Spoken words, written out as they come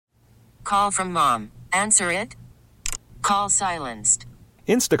Call from mom. Answer it. Call silenced.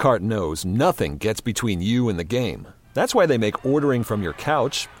 Instacart knows nothing gets between you and the game. That's why they make ordering from your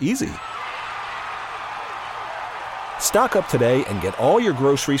couch easy. Stock up today and get all your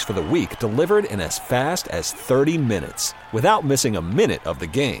groceries for the week delivered in as fast as 30 minutes without missing a minute of the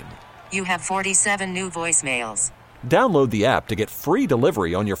game. You have 47 new voicemails. Download the app to get free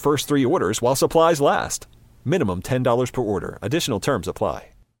delivery on your first 3 orders while supplies last. Minimum $10 per order. Additional terms apply.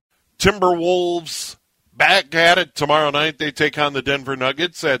 Timberwolves back at it tomorrow night. They take on the Denver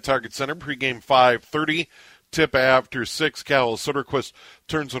Nuggets at Target Center. Pregame 5:30. Tip after 6. Cal Soderquist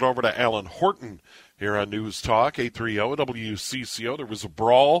turns it over to Alan Horton here on News Talk 830 WCCO. There was a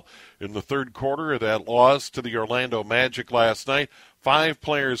brawl in the third quarter of that loss to the Orlando Magic last night. 5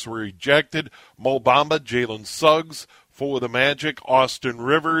 players were ejected. Mo Bamba, Jalen Suggs for the Magic, Austin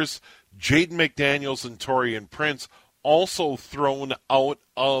Rivers, Jaden McDaniels, and Taurean Prince also thrown out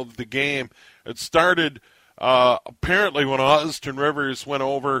of the game. It started apparently when Austin Rivers went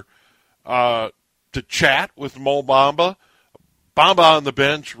over to chat with Mo Bamba. Bamba on the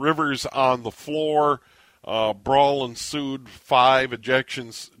bench, Rivers on the floor. Brawl ensued, 5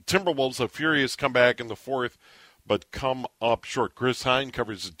 ejections. Timberwolves, a furious comeback in the fourth, but come up short. Chris Hine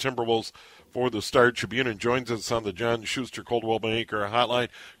covers the Timberwolves for the Star Tribune and joins us on the John Schuster Coldwell Banker hotline.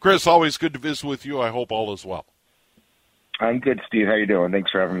 Chris, always good to visit with you. I hope all is well. I'm good, Steve. How you doing? Thanks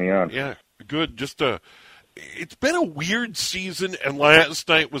for having me on. Yeah, good. It's been a weird season, and last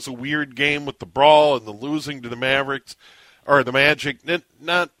night was a weird game with the brawl and the losing to the Mavericks, or the Magic.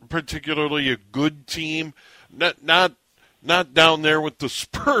 Not particularly a good team. Not down there with the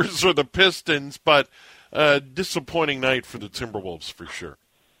Spurs or the Pistons, but a disappointing night for the Timberwolves for sure.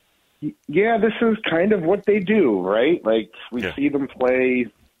 Yeah, this is kind of what they do, right? Like, we see them play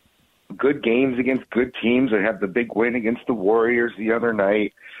good games against good teams. They had the big win against the Warriors the other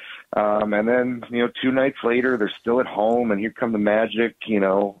night. And then, 2 nights later, they're still at home, and here come the Magic,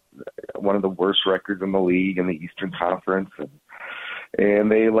 one of the worst records in the league in the Eastern Conference, and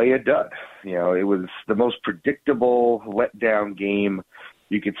they lay a dud. It was the most predictable letdown game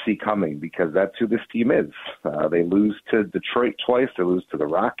you could see coming because that's who this team is. They lose to Detroit twice. They lose to the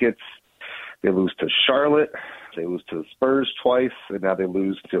Rockets. They lose to Charlotte. They lose to the Spurs twice, and now they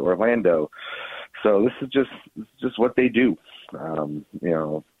lose to Orlando. So this is just what they do.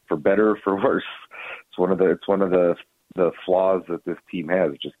 For better or for worse, it's one of the flaws that this team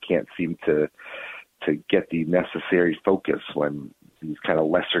has. It just can't seem to get the necessary focus when these kind of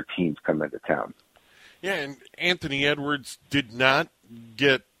lesser teams come into town. Yeah, and Anthony Edwards did not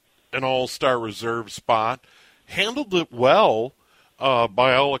get an all-star reserve spot. Handled it well,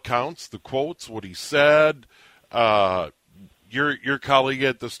 by all accounts. The quotes, what he said. Your colleague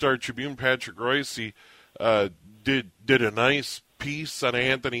at the Star Tribune, Patrick Royce, did a nice piece on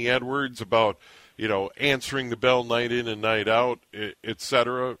Anthony Edwards about answering the bell night in and night out,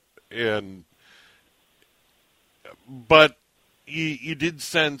 etc. But you did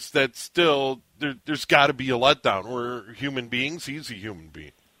sense that still there's got to be a letdown. We're human beings. He's a human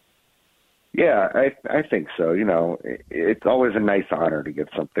being. Yeah, I think so. It's always a nice honor to get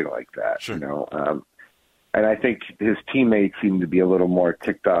something like that. Sure. And I think his teammates seem to be a little more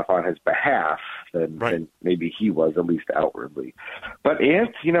ticked off on his behalf than maybe he was, at least outwardly. But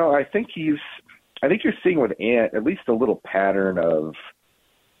Ant, I think you're seeing with Ant at least a little pattern of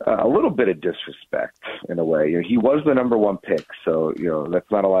a little bit of disrespect in a way. He was the number 1 pick, so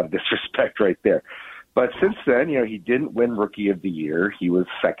that's not a lot of disrespect right there. But since then, he didn't win Rookie of the Year. He was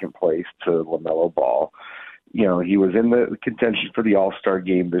second place to LaMelo Ball. He was in the contention for the All-Star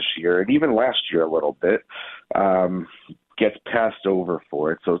game this year, and even last year a little bit, gets passed over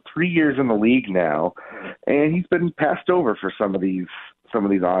for it. So 3 years in the league now, and he's been passed over for some of these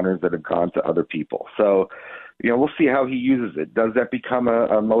honors that have gone to other people. So, we'll see how he uses it. Does that become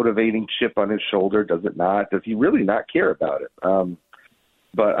a motivating chip on his shoulder? Does it not? Does he really not care about it?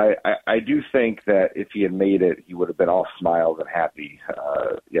 But I do think that if he had made it, he would have been all smiles and happy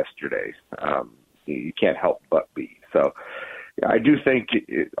yesterday. You can't help but be. So I do think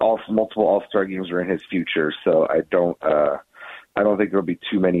multiple All-Star games are in his future. So I don't think there'll be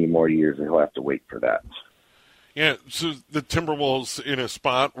too many more years, and he'll have to wait for that. Yeah, so the Timberwolves in a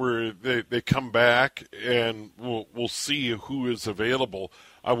spot where they come back, and we'll see who is available.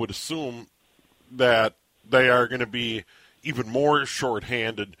 I would assume that they are going to be even more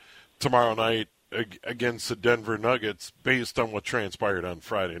shorthanded tomorrow night against the Denver Nuggets based on what transpired on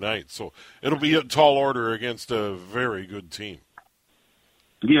Friday night. So it'll be a tall order against a very good team.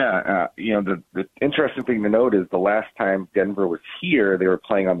 Yeah, the interesting thing to note is the last time Denver was here, they were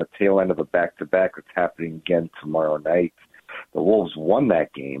playing on the tail end of a back-to-back that's happening again tomorrow night. The Wolves won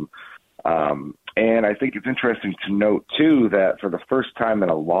that game. And I think it's interesting to note, too, that for the first time in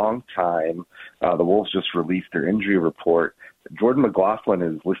a long time, the Wolves just released their injury report. Jordan McLaughlin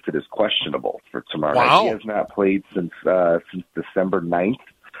is listed as questionable for tomorrow night. He has not played since December 9th.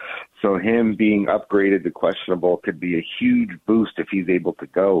 So him being upgraded to questionable could be a huge boost if he's able to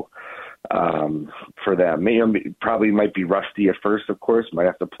go for them. Probably might be rusty at first, of course. Might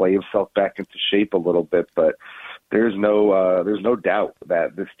have to play himself back into shape a little bit, but there's no doubt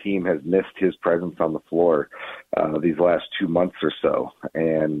that this team has missed his presence on the floor these last 2 months or so.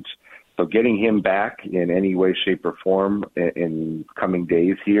 And so getting him back in any way, shape, or form in coming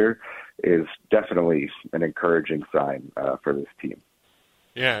days here is definitely an encouraging sign for this team.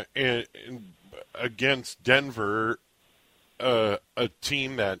 Yeah, and against Denver, a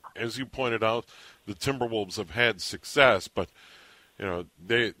team that, as you pointed out, the Timberwolves have had success, but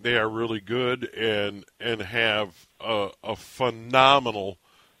they are really good and have a phenomenal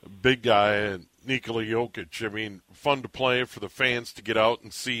big guy, Nikola Jokic. I mean, fun to play for the fans to get out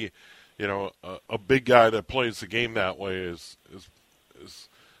and see, a big guy that plays the game that way is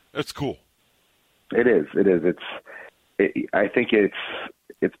it's cool. It is. I think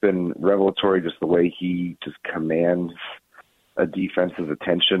it's been revelatory just the way he just commands a defense's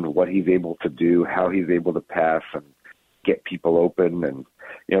attention, what he's able to do, how he's able to pass and get people open. And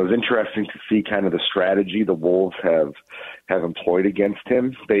it was interesting to see kind of the strategy the Wolves have employed against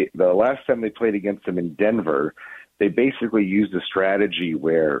him. The last time they played against him in Denver, they basically used a strategy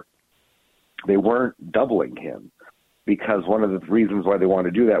where they weren't doubling him, because one of the reasons why they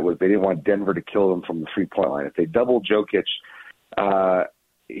wanted to do that was they didn't want Denver to kill them from the three-point line. If they doubled Jokic,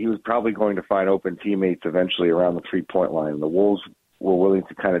 he was probably going to find open teammates eventually around the three-point line. The Wolves were willing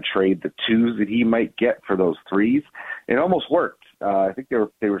to kind of trade the twos that he might get for those threes. It almost worked. I think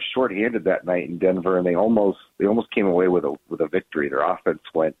they were shorthanded that night in Denver, and they almost came away with a victory. Their offense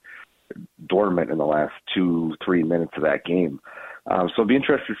went dormant in the last 2-3 minutes of that game. So it'll be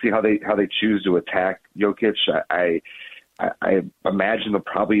interesting to see how they choose to attack Jokic. I imagine they'll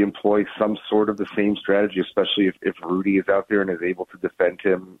probably employ some sort of the same strategy, especially if Rudy is out there and is able to defend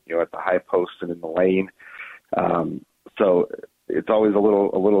him, at the high post and in the lane. So it's always a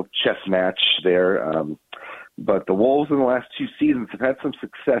little chess match there. But the Wolves in the last 2 seasons have had some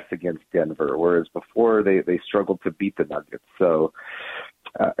success against Denver, whereas before they struggled to beat the Nuggets. So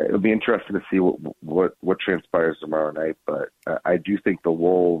it'll be interesting to see what transpires tomorrow night. But I do think the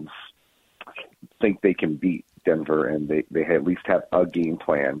Wolves think they can beat Denver, and they at least have a game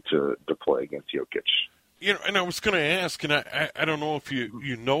plan to deploy against Jokic. And I was going to ask, and I don't know if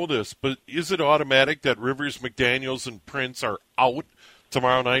you know this, but is it automatic that Rivers, McDaniels, and Prince are out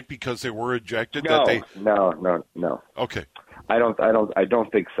tomorrow night because they were ejected? No. Okay. I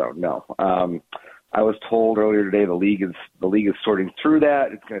don't think so. No. I was told earlier today the league is sorting through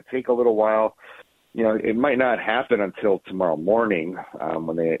that. It's going to take a little while. It might not happen until tomorrow morning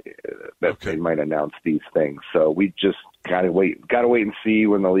when they might announce these things. So we just gotta wait and see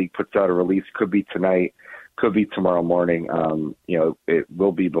when the league puts out a release. Could be tonight, could be tomorrow morning. It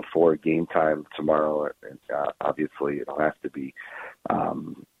will be before game time tomorrow. Obviously, it'll have to be.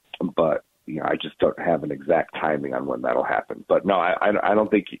 But I just don't have an exact timing on when that'll happen. But no, I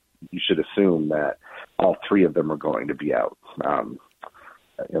don't think you should assume that all three of them are going to be out.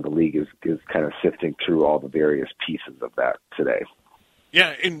 The league is kind of sifting through all the various pieces of that today.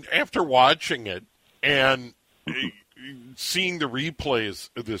 Yeah, and after watching it and seeing the replays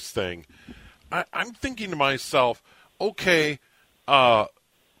of this thing, I'm thinking to myself, okay,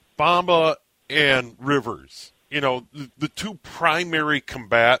 Bamba and Rivers, the two primary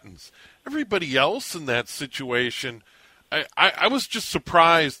combatants. Everybody else in that situation, I was just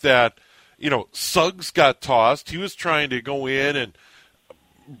surprised that, Suggs got tossed. He was trying to go in and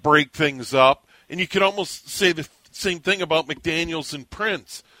break things up, and you could almost say the same thing about McDaniels and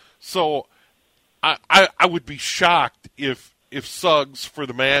Prince. So I would be shocked if Suggs for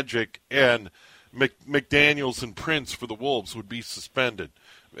the Magic and McDaniels and Prince for the Wolves would be suspended.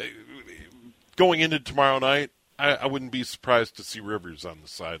 Going into tomorrow night, I wouldn't be surprised to see Rivers on the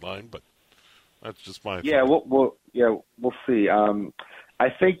sideline, but that's just my thought. We'll see. I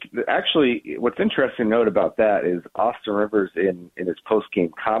think actually what's interesting to note about that is Austin Rivers in his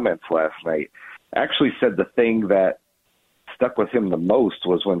post-game comments last night actually said the thing that stuck with him the most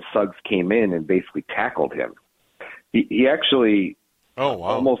was when Suggs came in and basically tackled him. He actually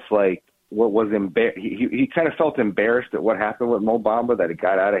almost like he kind of felt embarrassed at what happened with Mo Bamba, that it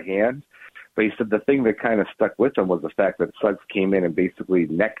got out of hand. But he said the thing that kind of stuck with him was the fact that Suggs came in and basically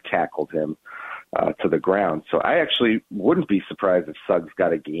neck tackled him to the ground. So I actually wouldn't be surprised if Suggs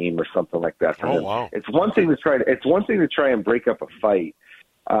got a game or something like that. Wow! It's one thing to try and break up a fight,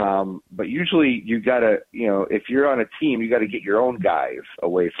 But usually you gotta, if you're on a team, you gotta get your own guys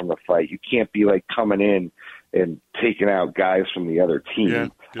away from the fight. You can't be like coming in and taking out guys from the other team. Yeah,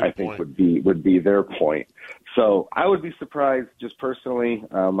 I think would be their point. So I would be surprised, just personally,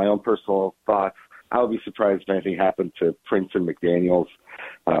 my own personal thoughts. I would be surprised if anything happened to Prince and McDaniels.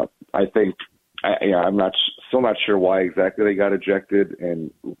 I think, I'm still not sure why exactly they got ejected,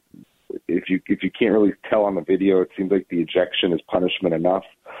 and if you can't really tell on the video, it seems like the ejection is punishment enough.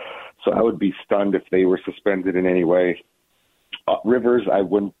 So I would be stunned if they were suspended in any way. Rivers, I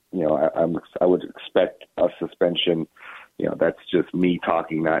wouldn't. I would expect a suspension. That's just me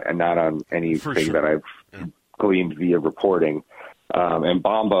talking, not on anything that I've gleaned via reporting. And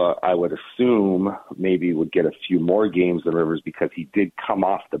Bamba, I would assume, maybe would get a few more games than Rivers because he did come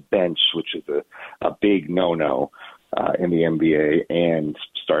off the bench, which is a big no-no in the NBA, and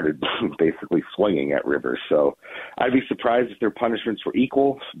started basically swinging at Rivers. So I'd be surprised if their punishments were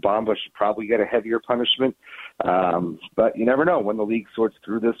equal. Bamba should probably get a heavier punishment. But you never know when the league sorts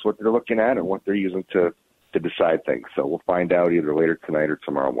through this, what they're looking at and what they're using to decide things. So we'll find out either later tonight or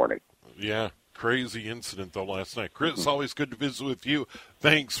tomorrow morning. Yeah. Crazy incident, though, last night. Chris, always good to visit with you.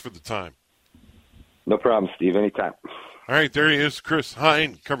 Thanks for the time. No problem, Steve. Anytime. All right, there he is. Chris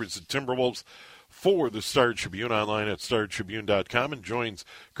Hine covers the Timberwolves for the Star Tribune, online at startribune.com, and joins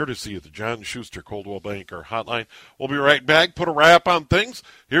courtesy of the John Schuster Coldwell Banker Hotline. We'll be right back. Put a wrap on things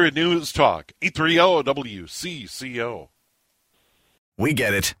here at News Talk 830 WCCO. We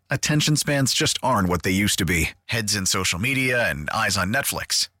get it. Attention spans just aren't what they used to be. Heads in social media and eyes on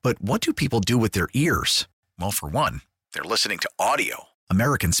Netflix. But what do people do with their ears? Well, for one, they're listening to audio.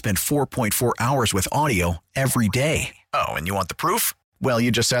 Americans spend 4.4 hours with audio every day. Oh, and you want the proof? Well, you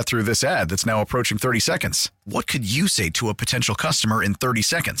just sat through this ad that's now approaching 30 seconds. What could you say to a potential customer in 30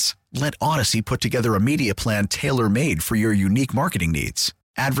 seconds? Let Odyssey put together a media plan tailor-made for your unique marketing needs.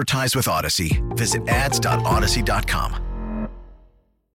 Advertise with Odyssey. Visit ads.odyssey.com.